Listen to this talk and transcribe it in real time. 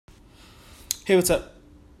Hey, what's up?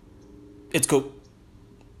 It's cool.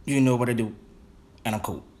 You know what I do, and I'm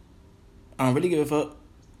cool. I don't really give a fuck,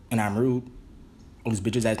 and I'm rude. All these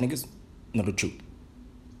bitches ass niggas know the truth.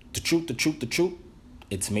 The truth, the truth, the truth.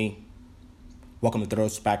 It's me. Welcome to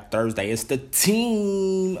Throwback Thursday. It's the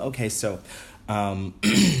team. Okay, so,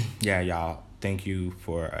 yeah, y'all. Thank you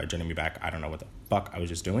for joining me back. I don't know what the fuck I was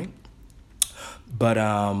just doing. But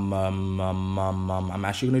I'm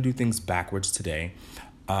actually gonna do things backwards today.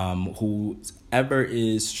 Whoever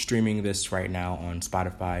is streaming this right now on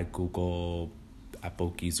Spotify, Google,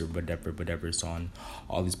 Apple Keys, or whatever is on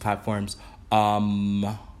all these platforms,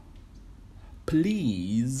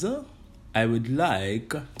 please, I would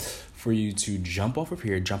like for you to jump off of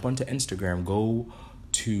here, jump onto Instagram, go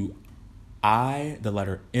to the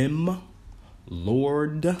letter M,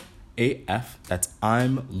 Lord AF. That's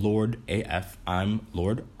I'm Lord AF. I'm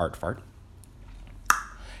Lord Artfart.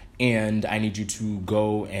 And I need you to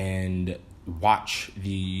go and watch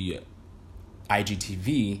the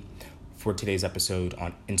IGTV for today's episode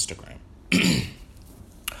on Instagram.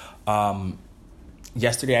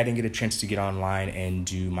 Yesterday, I didn't get a chance to get online and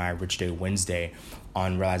do my Rich Day Wednesday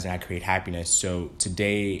on Realizing I Create Happiness. So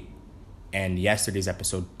today and yesterday's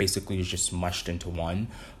episode basically is just mushed into one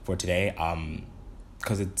for today.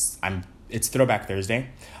 Because it's Throwback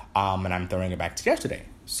Thursday, and I'm throwing it back to yesterday.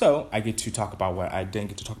 So I get to talk about what I didn't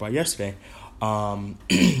get to talk about yesterday.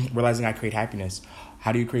 Realizing I create happiness.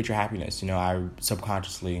 How do you create your happiness? You know, I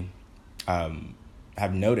subconsciously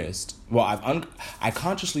have noticed. Well, I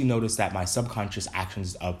consciously noticed that my subconscious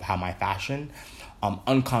actions of how my fashion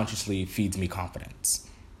unconsciously feeds me confidence.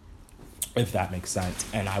 If that makes sense.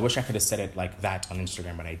 And I wish I could have said it like that on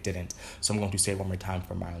Instagram, but I didn't. So I'm going to say it one more time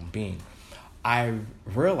for my own being. I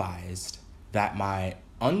realized that my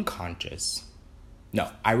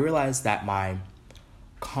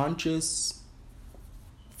conscious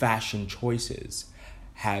fashion choices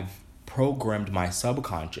have programmed my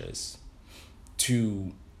subconscious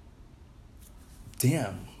to,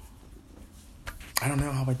 damn, I don't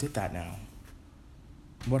know how I did that now.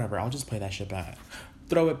 Whatever, I'll just play that shit back.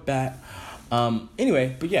 Throw it back.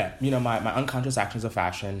 Anyway, but yeah, you know, my unconscious actions of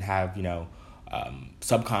fashion have, you know,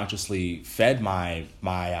 subconsciously fed my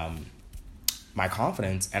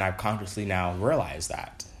confidence, and I've consciously now realized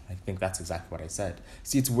that. I think that's exactly what I said.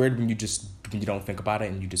 See, it's weird when you don't think about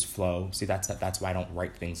it and you just flow. See, that's why I don't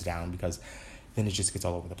write things down, because then it just gets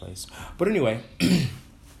all over the place. But anyway,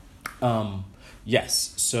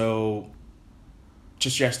 yes. So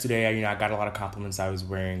just yesterday, I got a lot of compliments. I was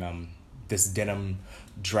wearing this denim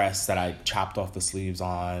dress that I chopped off the sleeves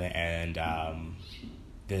on, and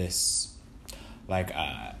this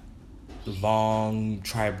long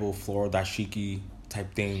tribal floral dashiki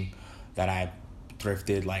type thing that I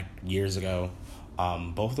thrifted like years ago.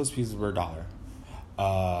 Both of those pieces were $1.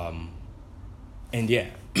 And yeah,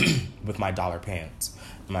 with my $1 pants,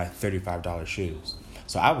 my $35 shoes.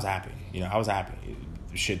 So I was happy. I was happy.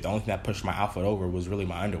 Shit, the only thing that pushed my outfit over was really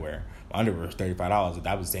my underwear. My underwear was $35.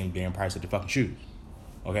 That was the same damn price of the fucking shoes.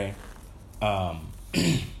 Okay?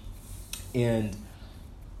 And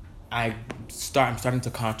I'm starting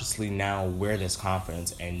to consciously now wear this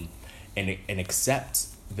confidence and accept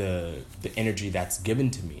the energy that's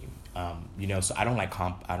given to me. So I don't like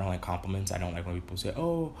compliments. I don't like when people say,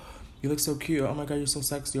 "Oh, you look so cute. Oh my God, you're so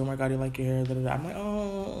sexy. Oh my God, you like your hair." Da, da, da. I'm like,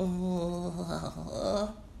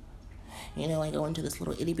 oh, I go into this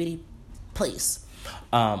little itty bitty place.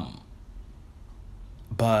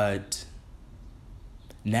 But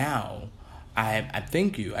now I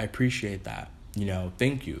thank you. I appreciate that.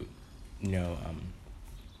 Thank you.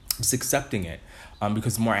 Just accepting it,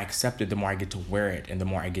 because the more I accept it, the more I get to wear it, and the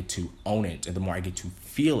more I get to own it, and the more I get to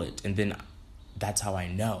feel it, and then that's how I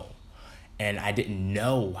know. And I didn't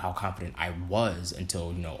know how confident I was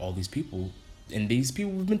until, all these people, and these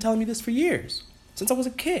people have been telling me this for years, since I was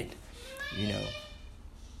a kid,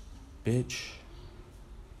 bitch.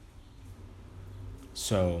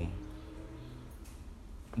 So,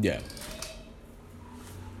 yeah.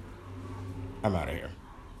 I'm out of here.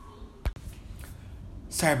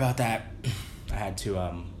 Sorry about that. I had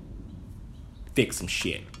to fix some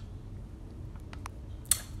shit.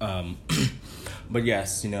 But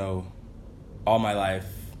yes, all my life,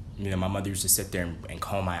 my mother used to sit there and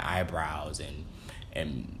comb my eyebrows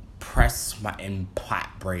and plait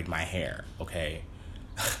braid my hair, okay?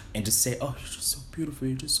 And just say, "Oh, you're just so beautiful,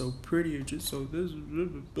 you're just so pretty, you're just so this, blah,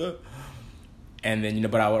 blah, blah." And then,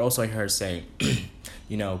 but I would also hear her say,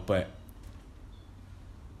 but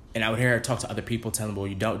And I would hear her talk to other people, telling them, well,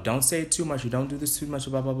 you don't say it too much. You don't do this too much,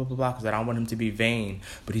 blah, blah, blah, blah, blah, because I don't want him to be vain.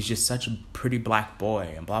 But he's just such a pretty black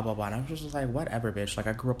boy, and blah, blah, blah. And I was just like, whatever, bitch. Like,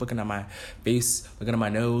 I grew up looking at my face, looking at my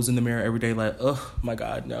nose in the mirror every day, like, oh, my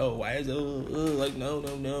God, no. Why is it, like, no,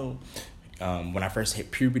 no, no. When I first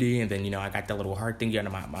hit puberty, and then, I got that little heart thingy under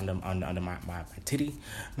my titty.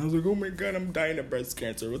 And I was like, oh, my God, I'm dying of breast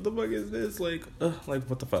cancer. What the fuck is this? Like,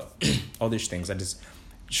 what the fuck? All these things. I just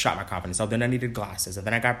shot my confidence. So then I needed glasses, and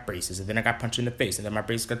then I got braces, and then I got punched in the face, and then my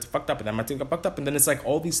braces got fucked up, and then my teeth got fucked up, and then it's like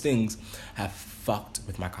all these things have fucked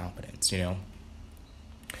with my confidence,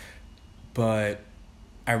 But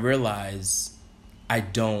I realize I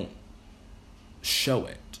don't show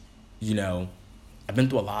it, I've been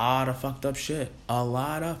through a lot of fucked up shit. I've done a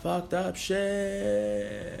lot of fucked up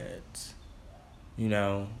shit,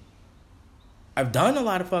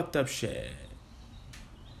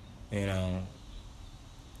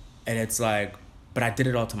 And it's like, but I did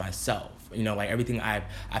it all to myself. Like everything I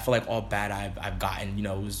feel like all bad I've gotten,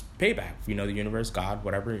 was payback. The universe, God,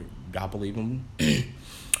 whatever, y'all believe in.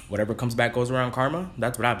 Whatever comes back goes around, karma.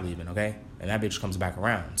 That's what I believe in, okay? And that bitch comes back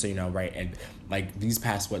around. So, right? And like these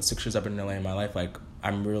past, 6 years I've been in LA in my life, like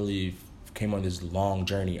I'm really came on this long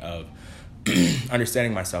journey of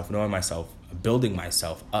understanding myself, knowing myself, building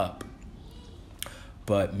myself up.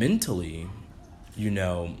 But mentally,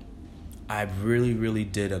 I really, really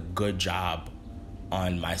did a good job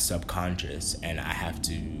on my subconscious, and I have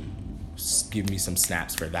to give me some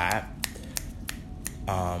snaps for that.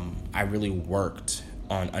 I really worked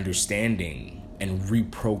on understanding and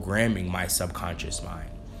reprogramming my subconscious mind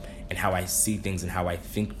and how I see things and how I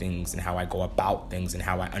think things and how I go about things and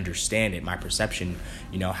how I understand it, my perception,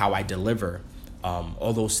 how I deliver,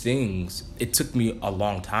 all those things. It took me a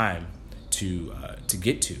long time to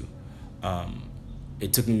get to.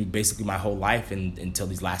 It took me basically my whole life until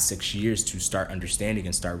these last 6 years to start understanding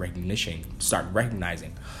and start recognizing,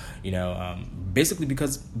 basically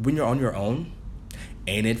because when you're on your own,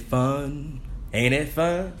 ain't it fun? Ain't it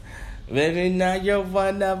fun? Baby, now you're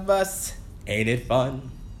one of us. Ain't it fun?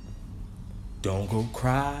 Don't go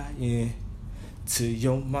crying to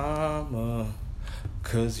your mama,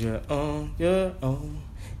 'cause you're on your own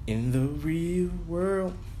in the real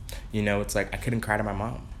world. It's like I couldn't cry to my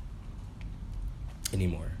mom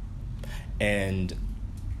anymore. And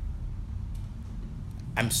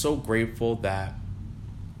I'm so grateful that,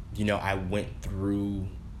 I went through,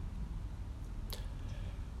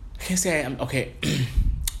 I can't say I'm, okay,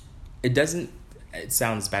 it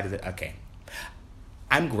sounds bad as it, okay.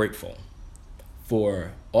 I'm grateful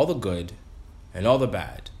for all the good and all the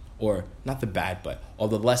bad, or not the bad, but all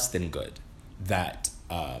the less than good that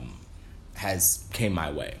has came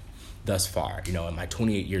my way thus far, in my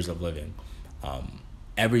 28 years of living.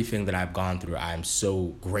 Everything that I've gone through, I'm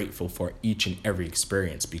so grateful for each and every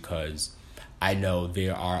experience, because I know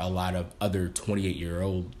there are a lot of other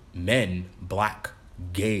 28-year-old men, black,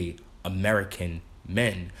 gay, American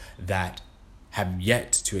men, that have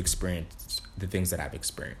yet to experience the things that I've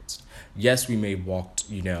experienced. Yes, we may walk,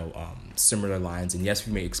 similar lines, and yes,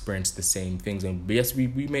 we may experience the same things, and yes, we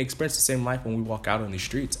may experience the same life when we walk out on the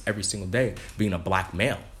streets every single day, being a black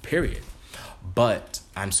male, period. But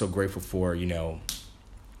I'm so grateful for,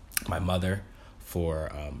 my mother,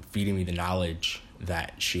 for feeding me the knowledge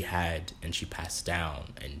that she had and she passed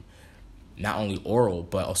down, and not only oral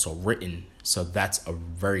but also written. So that's a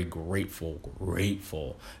very grateful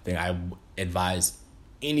thing. I advise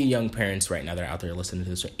any young parents right now that are out there listening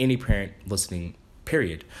to this, or any parent listening,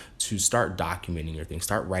 period, to start documenting your things,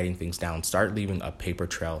 start writing things down, start leaving a paper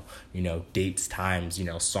trail, dates, times,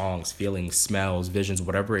 songs, feelings, smells, visions,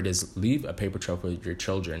 whatever it is. Leave a paper trail for your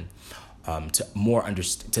children, to more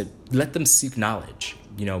understand, to let them seek knowledge,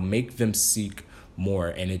 make them seek more.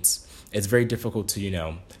 And it's very difficult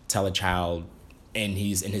to, tell a child, and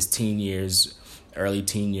he's in his early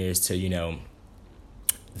teen years, to,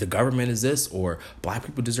 the government is this, or black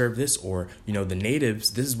people deserve this, or, the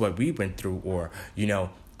natives, this is what we went through, or, the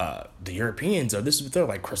Europeans, or this is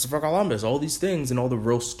like Christopher Columbus, all these things, and all the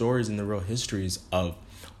real stories and the real histories of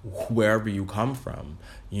wherever you come from.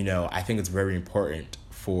 I think it's very important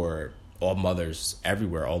for all mothers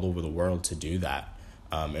everywhere, all over the world, to do that,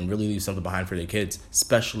 and really leave something behind for their kids,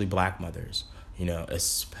 especially black mothers,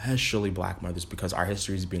 because our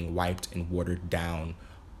history is being wiped and watered down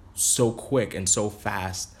so quick and so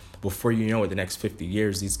fast. Before you know it, the next 50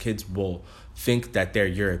 years, these kids will think that they're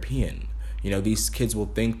European. These kids will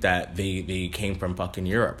think that they came from fucking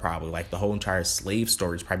Europe, probably. Like, the whole entire slave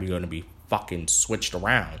story is probably going to be fucking switched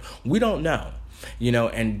around. We don't know,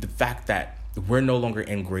 and the fact that we're no longer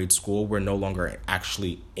in grade school, we're no longer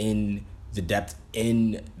actually in the depth,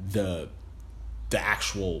 in the the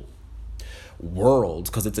actual world,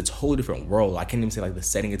 because it's a totally different world. I can't even say like the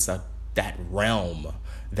setting. It's like that realm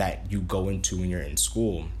that you go into when you're in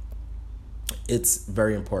school. It's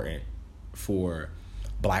very important for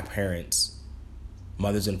Black parents,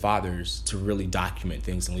 mothers and fathers, to really document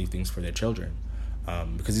things and leave things for their children,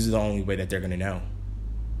 because these are the only way that they're going to know,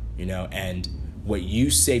 and what you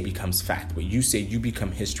say becomes fact. What you say, you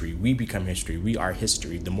become history. We become history. We are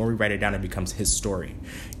history. The more we write it down, it becomes his story,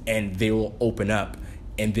 and they will open up,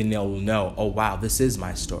 and then they'll know, oh wow, this is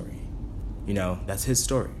my story, that's his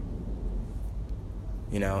story.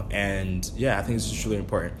 And yeah, I think it's just really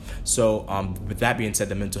important. So with that being said,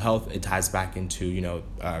 the mental health, it ties back into,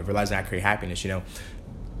 realizing I create happiness.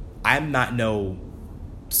 I'm not no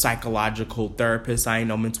psychological therapist. I ain't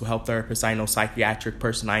no mental health therapist. I ain't no psychiatric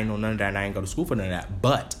person. I ain't know none of that, and I ain't go to school for none of that.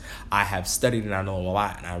 But I have studied and I know a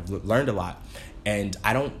lot, and I've learned a lot. And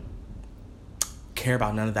I don't care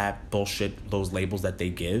about none of that bullshit, those labels that they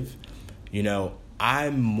give.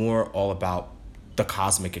 I'm more all about the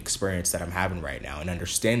cosmic experience that I'm having right now and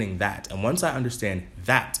understanding that. And once I understand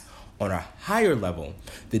that on a higher level,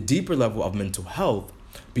 the deeper level of mental health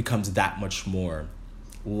becomes that much more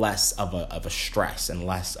less of a stress and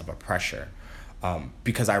less of a pressure,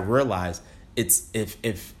 because I realize it's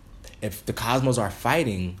if the cosmos are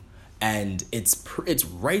fighting and it's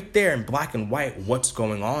right there in black and white what's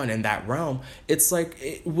going on in that realm, it's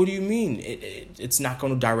like, what do you mean it's not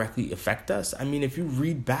going to directly affect us? I mean, if you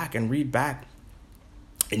read back and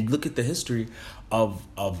look at the history of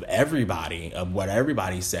everybody, of what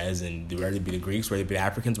everybody says, and whether it be the Greeks, whether it be the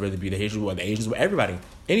Africans, whether it be the Haitians, or the Asians, everybody,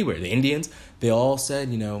 anywhere, the Indians, they all said,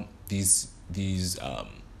 these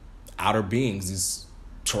outer beings, these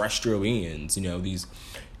terrestrial beings,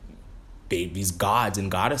 these gods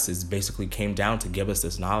and goddesses basically came down to give us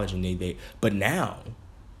this knowledge, and but now,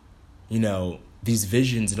 these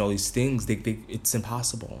visions and all these things, it's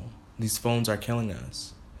impossible. These phones are killing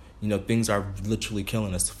us. Things are literally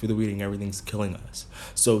killing us. Food we're eating, everything's killing us.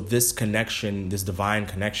 So this connection, this divine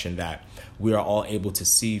connection that we are all able to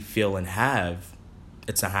see, feel, and have,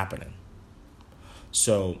 it's not happening.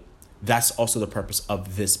 So that's also the purpose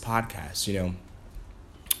of this podcast,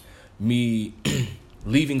 me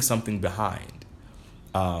leaving something behind,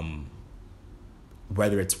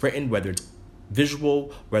 whether it's written, whether it's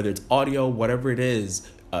visual, whether it's audio, whatever it is,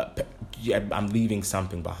 I'm leaving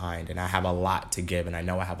something behind, and I have a lot to give, and I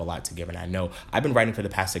know I have a lot to give, and I know I've been writing for the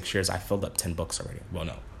past 6 years. I filled up 10 books already. Well,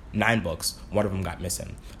 no, 9 books. One of them got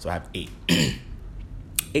missing, so I have 8.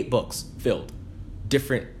 8 books filled,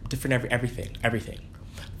 different everything,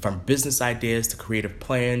 from business ideas to creative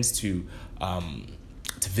plans to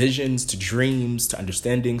visions to dreams to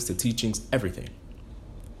understandings to teachings, everything.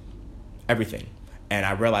 And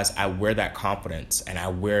I realize I wear that confidence, and I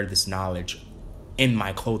wear this knowledge in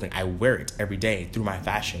my clothing. I wear it every day through my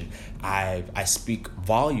fashion. I speak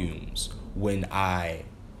volumes when I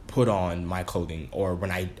put on my clothing, or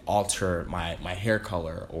when I alter my hair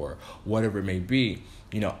color, or whatever it may be.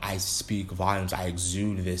 I speak volumes. I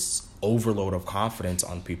exude this overload of confidence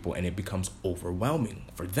on people, and it becomes overwhelming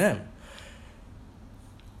for them.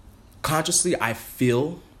 Consciously, I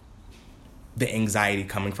feel the anxiety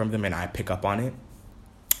coming from them, and I pick up on it.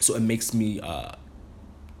 So it makes me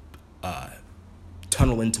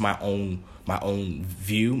tunnel into my own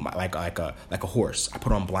view, like a horse. I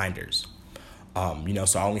put on blinders,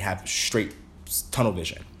 so I only have straight tunnel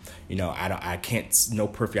vision. I can't know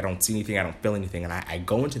perfect. I don't see anything. I don't feel anything, and I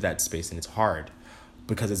go into that space, and it's hard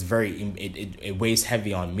because it weighs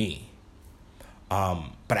heavy on me.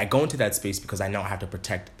 But I go into that space because I know I have to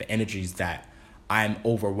protect the energies that I'm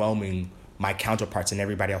overwhelming my counterparts and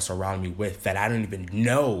everybody else around me with, that I don't even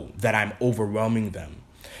know that I'm overwhelming them.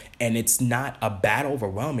 And it's not a bad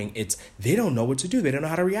overwhelming. It's they don't know what to do. They don't know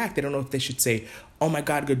how to react. They don't know if they should say, oh my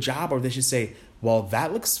God, good job. Or they should say, well,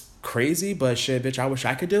 that looks crazy, but shit, bitch, I wish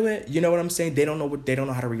I could do it. You know what I'm saying? They don't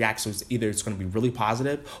know how to react. So it's either it's going to be really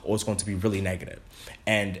positive or it's going to be really negative.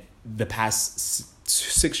 And the past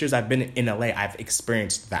 6 years I've been in LA, I've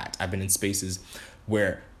experienced that. I've been in spaces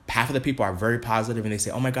where half of the people are very positive and they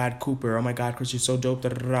say, oh my God, Cooper, oh my God, Chris, you're so dope,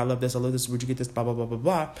 I love this, where'd you get this, blah, blah, blah, blah,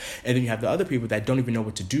 blah. And then you have the other people that don't even know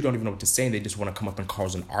what to do, don't even know what to say, and they just want to come up and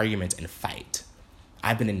cause an argument and fight.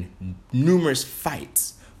 I've been in numerous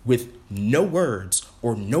fights with no words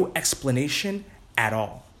or no explanation at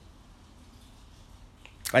all.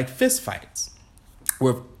 Like fist fights,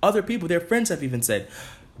 where other people, their friends have even said,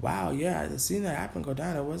 wow, yeah, I seen that happen go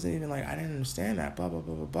down. It wasn't even like, I didn't understand that, blah, blah,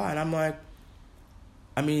 blah, blah, blah. And I'm like,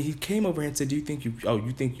 I mean, he came over here and said, so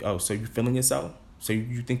you feeling yourself? So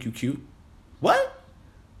you think you cute? What?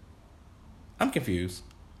 I'm confused.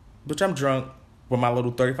 Bitch, I'm drunk. with my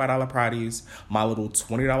little $35 Pradis, my little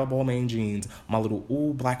 $20 Balmain jeans, my little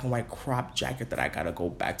black and white crop jacket that I gotta go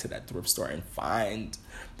back to that thrift store and find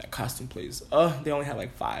that costume place. They only had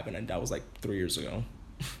like 5, and that was like 3 years ago.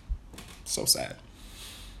 So sad.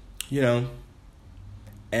 You know?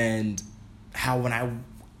 And how when I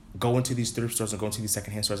go into these thrift stores and go into these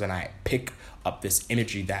secondhand stores and I pick up this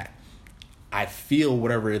energy that I feel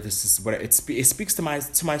whatever this is, what it speaks to my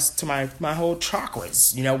whole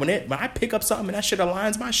chakras. You know, when I pick up something and that shit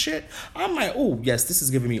aligns my shit, I'm like, oh yes, this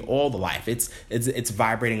is giving me all the life. It's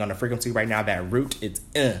vibrating on a frequency right now. That root, it's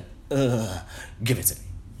give it to me.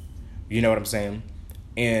 You know what I'm saying?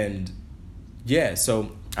 And yeah,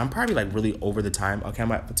 so I'm probably like really over the time. Okay,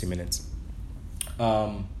 I'm at 15 minutes.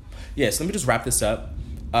 So let me just wrap this up.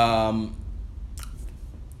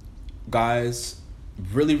 Guys,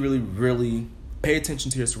 really, really, really pay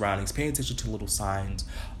attention to your surroundings. Pay attention to little signs.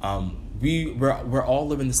 We're all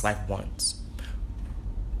living this life once.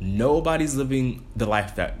 Nobody's living the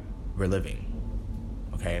life that we're living.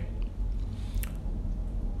 Okay?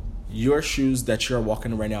 Your shoes that you're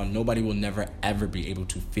walking in right now, nobody will never, ever be able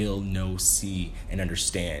to feel, know, see, and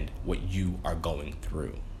understand what you are going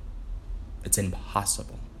through. It's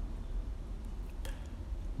impossible.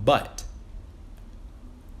 But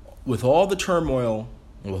with all the turmoil,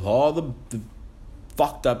 with all the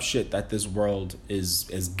fucked up shit that this world is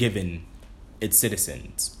given its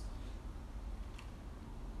citizens,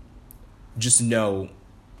 just know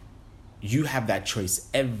you have that choice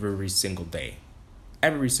every single day.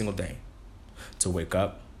 Every single day. To wake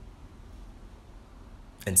up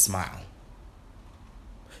and smile.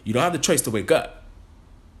 You don't have the choice to wake up.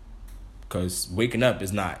 Because waking up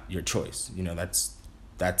is not your choice. You know, that's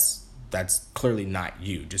clearly not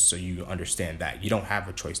you, just so you understand that. You don't have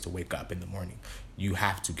a choice to wake up in the morning. You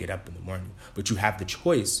have to get up in the morning. But you have the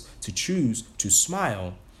choice to choose to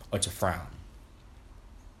smile or to frown.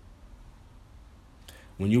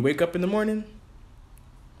 When you wake up in the morning,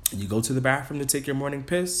 you go to the bathroom to take your morning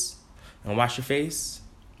piss and wash your face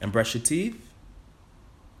and brush your teeth,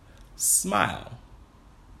 smile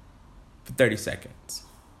for 30 seconds.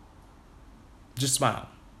 Just smile.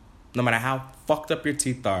 No matter how fucked up your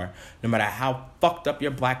teeth are, no matter how fucked up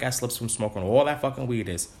your black ass lips from smoking all that fucking weed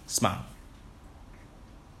is, smile.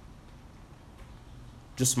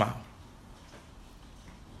 Just smile.